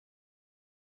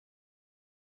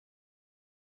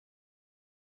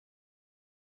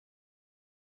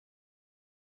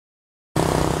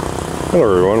Hello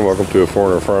everyone, welcome to A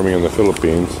Foreigner Farming in the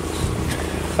Philippines.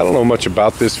 I don't know much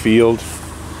about this field,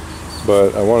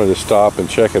 but I wanted to stop and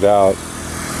check it out.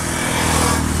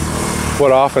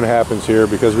 What often happens here,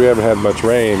 because we haven't had much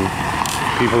rain,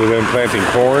 people have been planting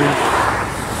corn.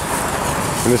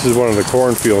 And this is one of the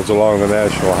cornfields along the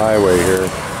National Highway here.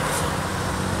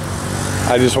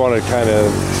 I just want to kind of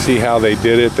see how they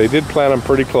did it. They did plant them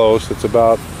pretty close. It's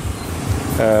about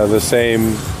the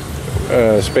same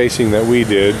spacing that we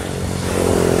did.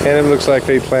 And it looks like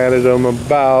they planted them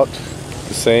about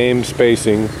the same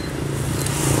spacing,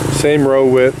 same row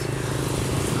width,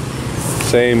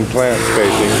 same plant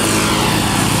spacing.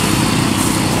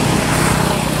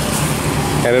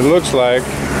 And it looks like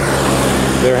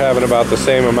they're having about the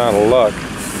same amount of luck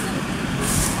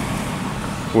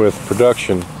with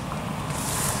production,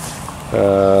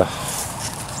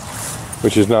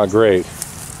 which is not great.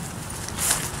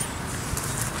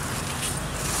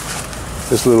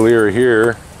 This little ear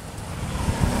here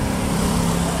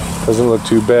doesn't look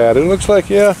too bad. It looks like,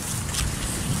 yeah,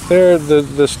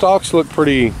 the stalks look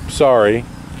pretty sorry.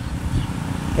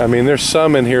 I mean, there's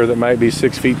some in here that might be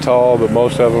 6 feet tall, but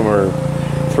most of them are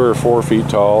 3 or 4 feet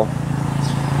tall.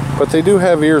 But they do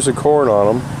have ears of corn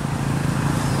on them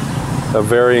of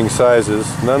varying sizes,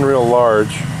 none real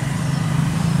large.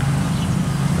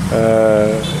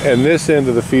 And this end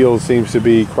of the field seems to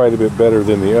be quite a bit better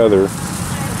than the other.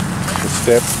 Let's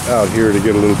step out here to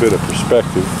get a little bit of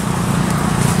perspective.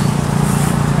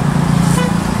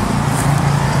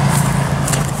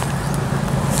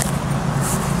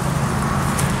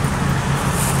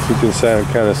 You can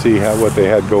kind of see what they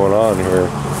had going on here.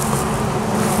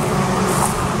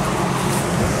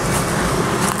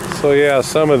 So yeah,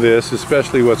 some of this,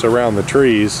 especially what's around the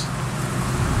trees,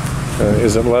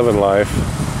 isn't loving life.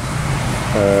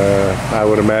 I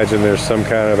would imagine there's some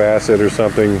kind of acid or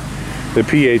something. The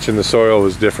pH in the soil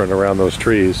is different around those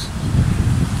trees.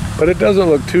 But it doesn't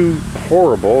look too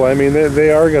horrible. I mean,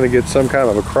 they are going to get some kind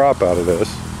of a crop out of this.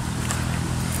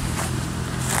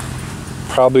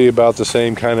 Probably about the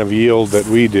same kind of yield that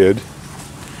we did.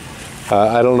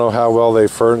 I don't know how well they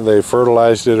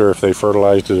fertilized it, or if they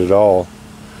fertilized it at all.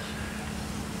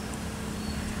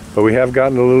 But we have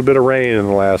gotten a little bit of rain in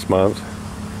the last month.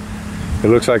 It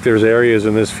looks like there's areas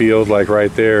in this field, like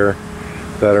right there,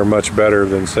 that are much better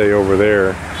than, say, over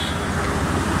there.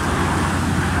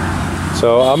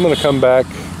 So I'm going to come back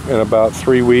in about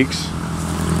 3 weeks.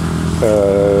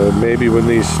 Maybe when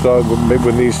these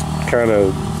kind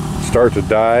of start to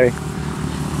die,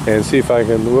 and see if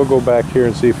we'll go back here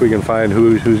and see if we can find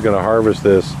who's going to harvest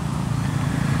this,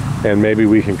 and maybe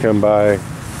we can come by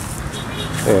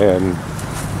and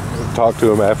talk to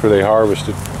them after they harvest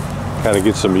it, kind of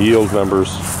get some yield numbers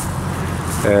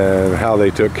and how they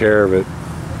took care of it.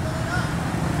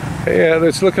 Yeah,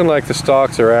 it's looking like the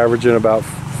stalks are averaging about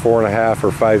 4.5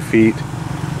 or 5 feet.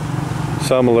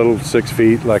 Some a little 6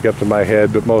 feet, like up to my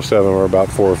head, but most of them are about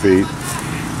 4 feet.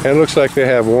 And it looks like they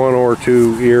have 1 or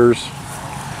 2 ears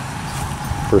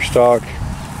per stalk.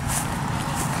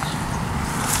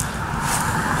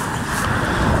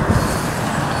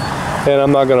 And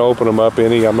I'm not going to open them up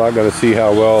any. I'm not going to see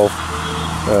how well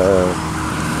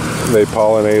they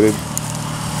pollinated.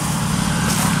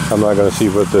 I'm not going to see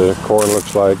what the corn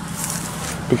looks like,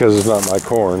 because it's not my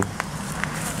corn.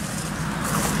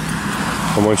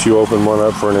 And once you open one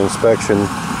up for an inspection,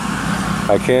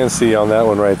 I can see on that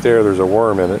one right there, there's a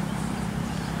worm in it.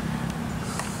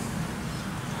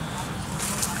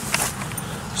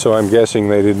 So I'm guessing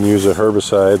they didn't use a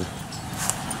herbicide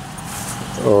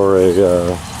or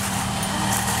a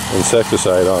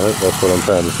insecticide on it. That's what I'm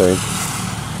trying to think.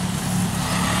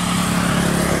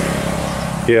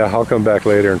 Yeah, I'll come back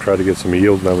later and try to get some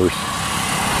yield numbers.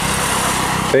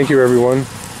 Thank you, everyone.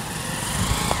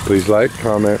 Please like,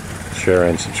 comment, share,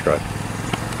 and subscribe.